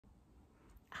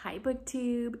Hi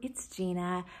BookTube, it's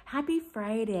Gina. Happy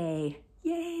Friday.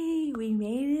 Yay, we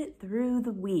made it through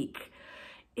the week.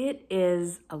 It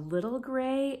is a little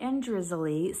gray and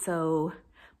drizzly, so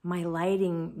my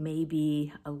lighting may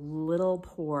be a little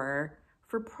poor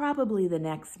for probably the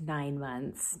next 9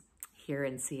 months here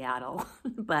in Seattle.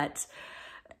 But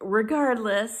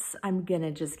regardless, I'm gonna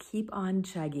just keep on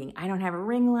chugging. I don't have a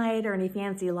ring light or any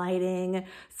fancy lighting,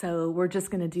 so we're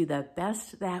just gonna do the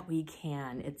best that we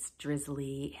can. It's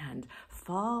drizzly and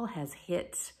fall has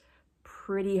hit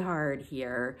pretty hard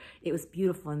here. It was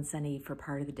beautiful and sunny for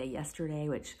part of the day yesterday,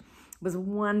 which was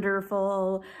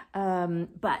wonderful,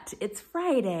 but it's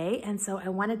Friday, and so I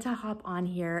wanted to hop on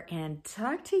here and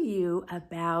talk to you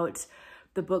about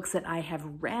the books that I have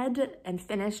read and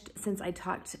finished since I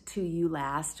talked to you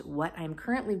last, what I'm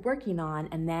currently working on,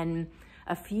 and then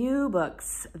a few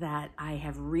books that I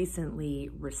have recently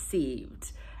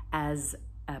received as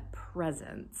a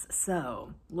presents.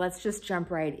 So let's just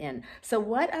jump right in. So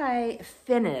what I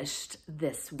finished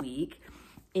this week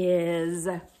is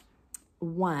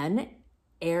one,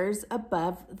 Airs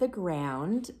Above the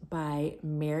Ground by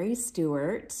Mary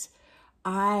Stewart.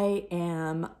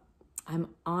 I'm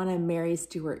on a Mary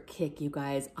Stewart kick, you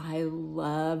guys. I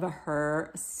love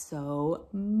her so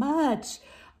much.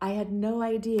 I had no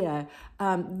idea.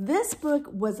 This book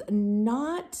was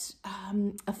not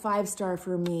a 5-star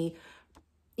for me,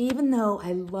 even though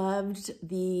I loved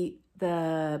the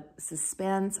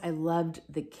suspense, I loved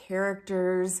the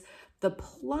characters, the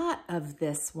plot of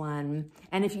this one.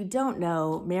 And if you don't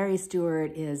know, Mary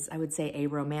Stewart is, I would say, a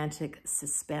romantic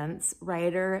suspense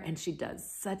writer, and she does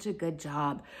such a good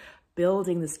job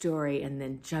building the story and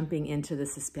then jumping into the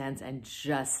suspense and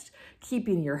just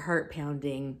keeping your heart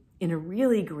pounding in a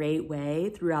really great way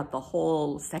throughout the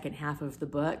whole second half of the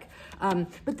book.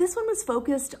 But this one was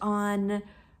focused on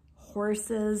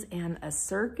horses and a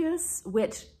circus,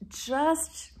 which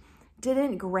just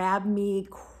didn't grab me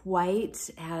quite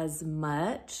as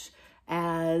much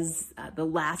as the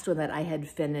last one that I had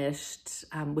finished,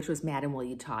 which was Madam Will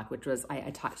You Talk, which was,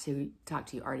 I talked to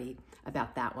you already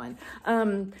about that one.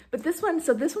 But this one,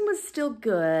 so this one was still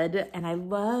good, and I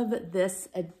love this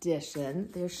edition.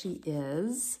 There she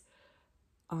is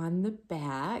on the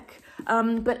back.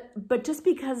 But just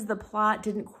because the plot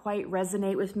didn't quite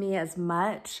resonate with me as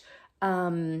much,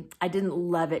 I didn't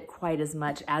love it quite as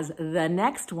much as the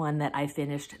next one that I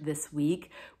finished this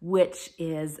week, which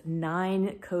is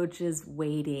 9 Coaches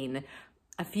Waiting.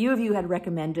 A few of you had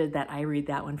recommended that I read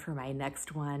that one for my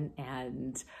next one,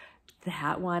 and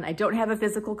that one, I don't have a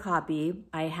physical copy.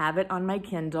 I have it on my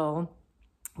Kindle,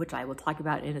 which I will talk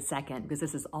about in a second because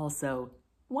this is also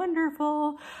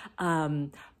wonderful.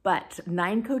 But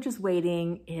 9 Coaches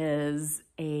Waiting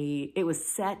it was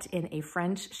set in a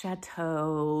French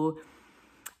chateau,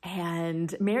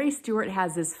 and Mary Stewart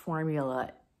has this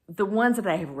formula. The ones that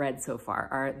I have read so far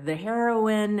are the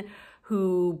heroine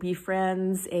who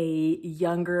befriends a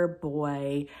younger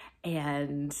boy,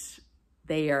 and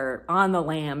they are on the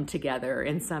lam together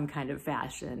in some kind of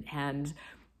fashion. And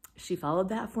she followed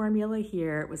that formula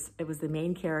here. It was the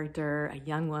main character, a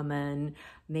young woman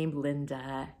named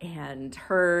Linda, and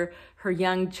her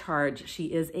young charge. She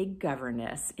is a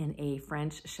governess in a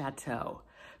French chateau.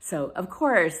 So of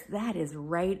course, that is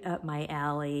right up my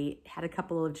alley. Had a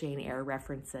couple of Jane Eyre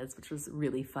references, which was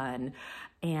really fun.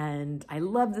 And I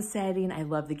love the setting, I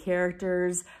love the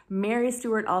characters. Mary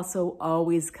Stewart also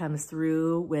always comes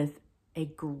through with a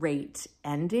great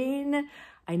ending.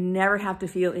 I never have to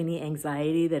feel any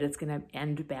anxiety that it's gonna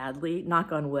end badly,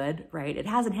 knock on wood, right? It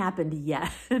hasn't happened yet.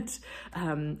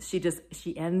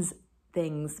 She ends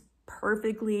things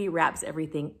perfectly, wraps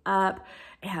everything up.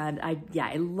 And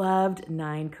I loved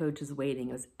 9 Coaches Waiting.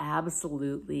 It was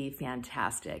absolutely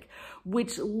fantastic,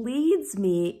 which leads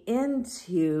me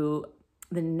into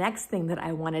the next thing that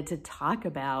I wanted to talk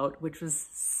about, which was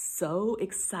so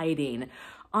exciting.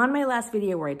 On my last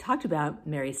video where I talked about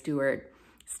Mary Stewart,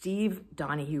 Steve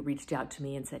Donahue reached out to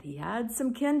me and said he had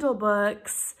some Kindle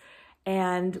books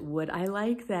and would I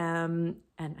like them?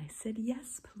 And I said,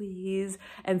 yes, please.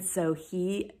 And so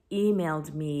he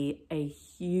emailed me a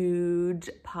huge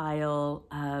pile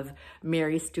of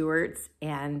Mary Stewart's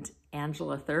and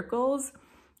Angela Thirkell's.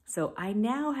 So I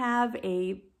now have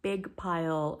a big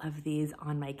pile of these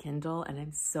on my Kindle, and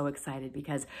I'm so excited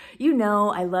because, you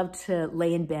know, I love to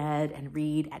lay in bed and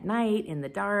read at night in the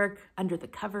dark, under the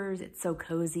covers. It's so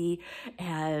cozy,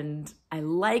 and I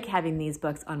like having these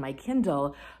books on my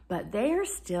Kindle, but they are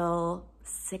still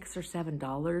 $6 or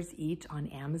 $7 each on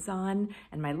Amazon,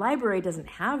 and my library doesn't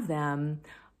have them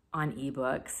on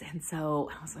ebooks. And so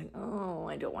I was like, oh,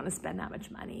 I don't want to spend that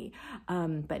much money.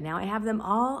 But now I have them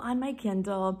all on my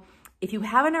Kindle. If you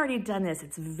haven't already done this,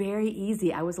 it's very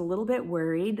easy. I was a little bit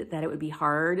worried that it would be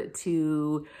hard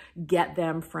to get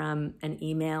them from an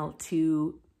email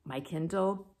to my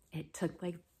Kindle. It took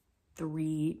like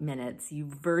 3 minutes. You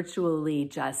virtually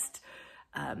just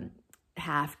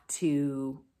have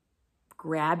to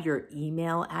grab your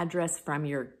email address from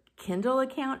your Kindle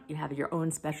account. You have your own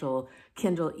special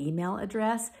Kindle email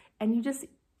address, and you just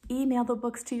email the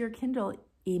books to your Kindle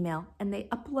email, and they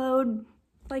upload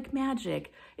like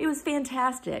magic. It was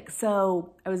fantastic.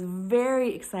 So I was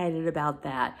very excited about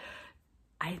that.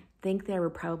 I think there were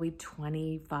probably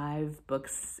 25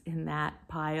 books in that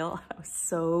pile. I was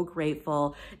so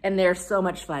grateful, and they're so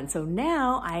much fun. So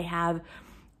now I have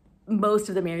most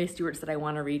of the Mary Stewarts that I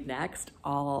want to read next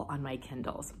all on my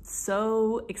Kindles.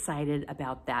 So excited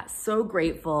about that. So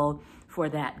grateful for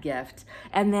that gift.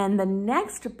 And then the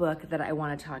next book that I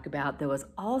want to talk about that was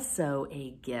also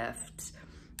a gift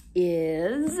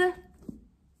is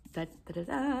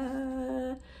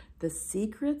The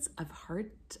Secrets of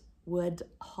Hardwood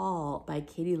Hall by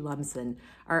Katie Lumsden,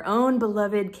 our own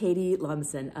beloved Katie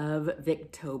Lumsden of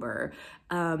Victober.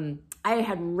 I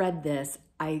had read this.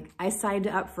 I signed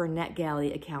up for a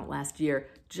NetGalley account last year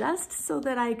just so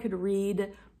that I could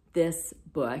read this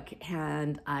book,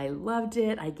 and I loved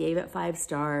it. I gave it 5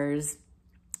 stars,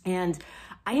 and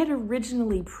I had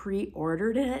originally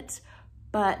pre-ordered it,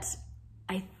 but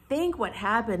I think what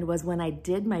happened was when I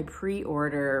did my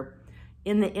pre-order,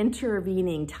 in the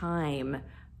intervening time,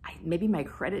 maybe my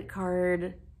credit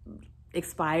card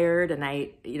expired,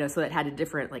 and so it had a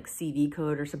different like CV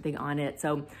code or something on it.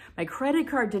 So my credit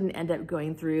card didn't end up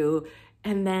going through,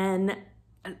 and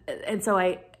so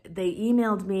they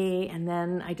emailed me, and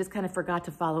then I just kind of forgot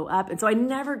to follow up. And so I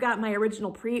never got my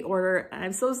original pre-order. And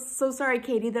I'm so sorry,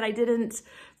 Katie, that I didn't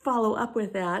follow up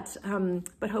with that.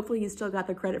 But hopefully you still got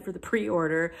the credit for the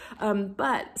pre-order.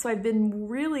 So I've been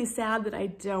really sad that I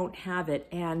don't have it.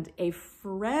 And a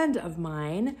friend of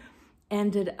mine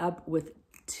ended up with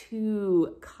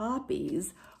 2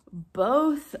 copies,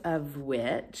 both of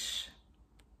which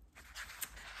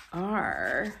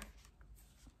are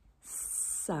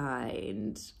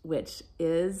signed, which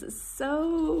is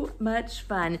so much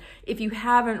fun. If you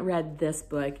haven't read this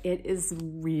book, it is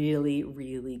really,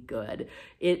 really good.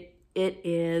 It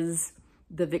is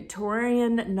the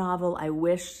Victorian novel I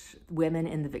wish women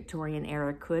in the Victorian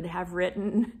era could have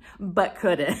written, but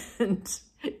couldn't.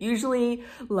 Usually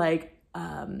like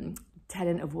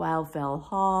Tenant of Wildfell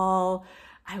Hall,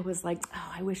 I was like,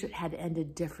 oh, I wish it had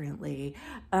ended differently.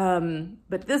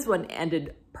 But this one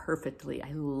ended perfectly.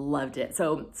 I loved it.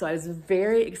 So I was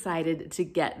very excited to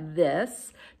get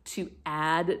this to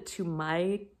add to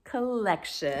my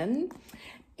collection.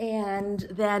 And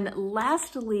then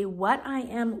lastly, what I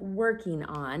am working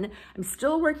on, I'm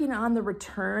still working on The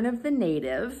Return of the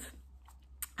Native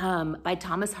by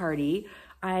Thomas Hardy.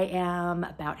 I am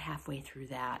about halfway through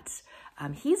that.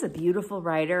 He's a beautiful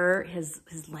writer. His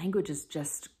language is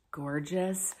just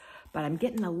gorgeous, but I'm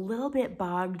getting a little bit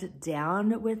bogged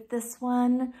down with this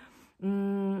one.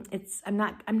 It's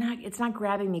not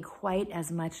grabbing me quite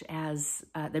as much as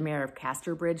The Mayor of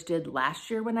Casterbridge did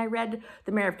last year when I read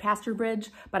The Mayor of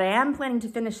Casterbridge, but I am planning to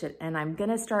finish it, and I'm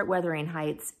gonna start Wuthering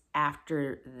Heights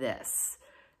after this.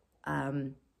 I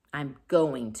am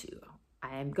going to.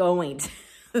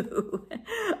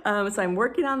 So I'm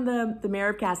working on the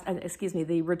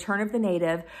The Return of the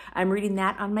Native. I'm reading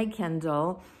that on my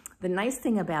Kindle. The nice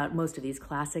thing about most of these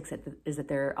classics is that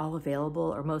they're all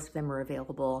available, or most of them are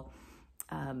available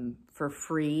for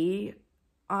free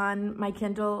on my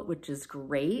Kindle, which is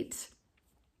great.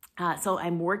 So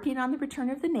I'm working on The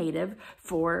Return of the Native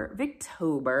for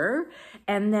Victober.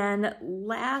 And then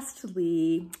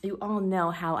lastly, you all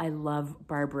know how I love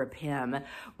Barbara Pym.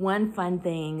 One fun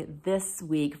thing this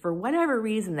week, for whatever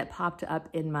reason that popped up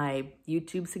in my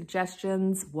YouTube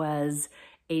suggestions, was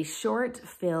a short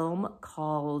film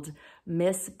called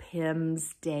Miss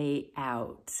Pym's Day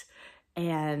Out.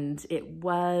 And it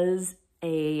was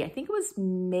I think it was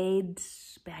made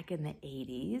back in the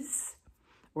 80s.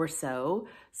 Or so,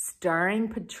 starring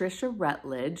Patricia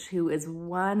Rutledge, who is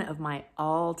one of my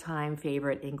all-time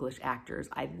favorite English actors.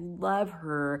 I love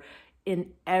her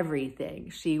in everything.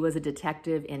 She was a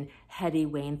detective in Hetty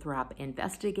Wainthropp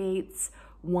Investigates,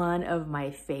 one of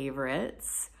my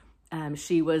favorites.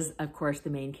 She was, of course, the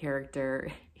main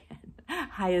character in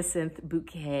Hyacinth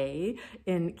Bouquet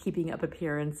in Keeping Up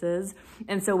Appearances.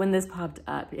 And so when this popped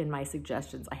up in my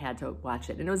suggestions, I had to watch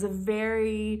it. And it was a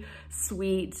very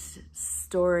sweet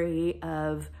story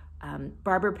of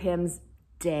Barbara Pym's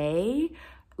day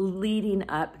leading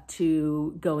up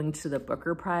to going to the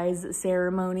Booker Prize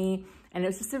ceremony. And it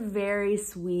was just a very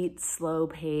sweet,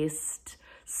 slow-paced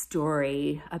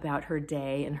story about her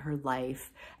day and her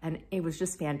life, and it was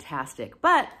just fantastic.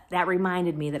 But that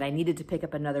reminded me that I needed to pick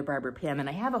up another Barbara Pym, and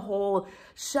I have a whole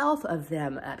shelf of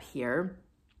them up here.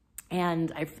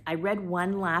 And I read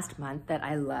one last month that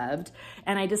I loved,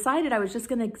 and I decided I was just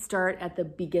gonna start at the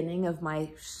beginning of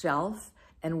my shelf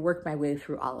and work my way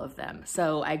through all of them.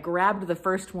 So I grabbed the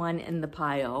first one in the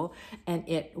pile, and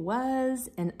it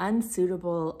was An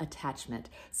Unsuitable Attachment.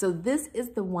 So this is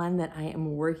the one that I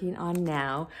am working on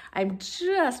now. I'm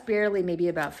just barely maybe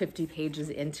about 50 pages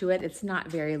into it. It's not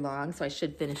very long, so I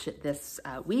should finish it this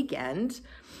weekend.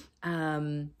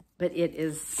 But it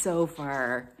is so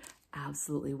far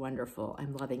absolutely wonderful.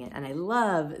 I'm loving it. And I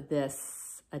love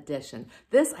this edition.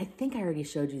 This, I think I already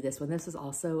showed you this one. This is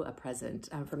also a present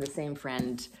from the same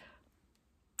friend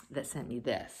that sent me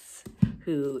this,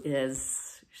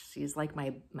 she's like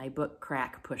my book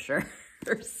crack pusher.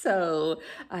 So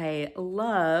I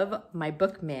love my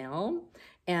book mail,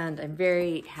 and I'm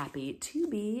very happy to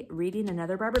be reading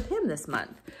another Barbara Pym this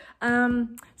month.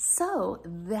 So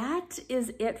that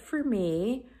is it for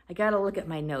me. I gotta look at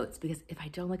my notes, because if I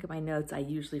don't look at my notes, I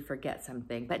usually forget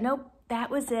something. But nope, that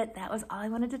was it. That was all I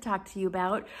wanted to talk to you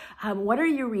about. What are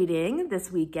you reading this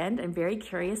weekend? I'm very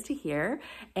curious to hear,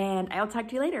 and I'll talk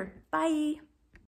to you later. Bye.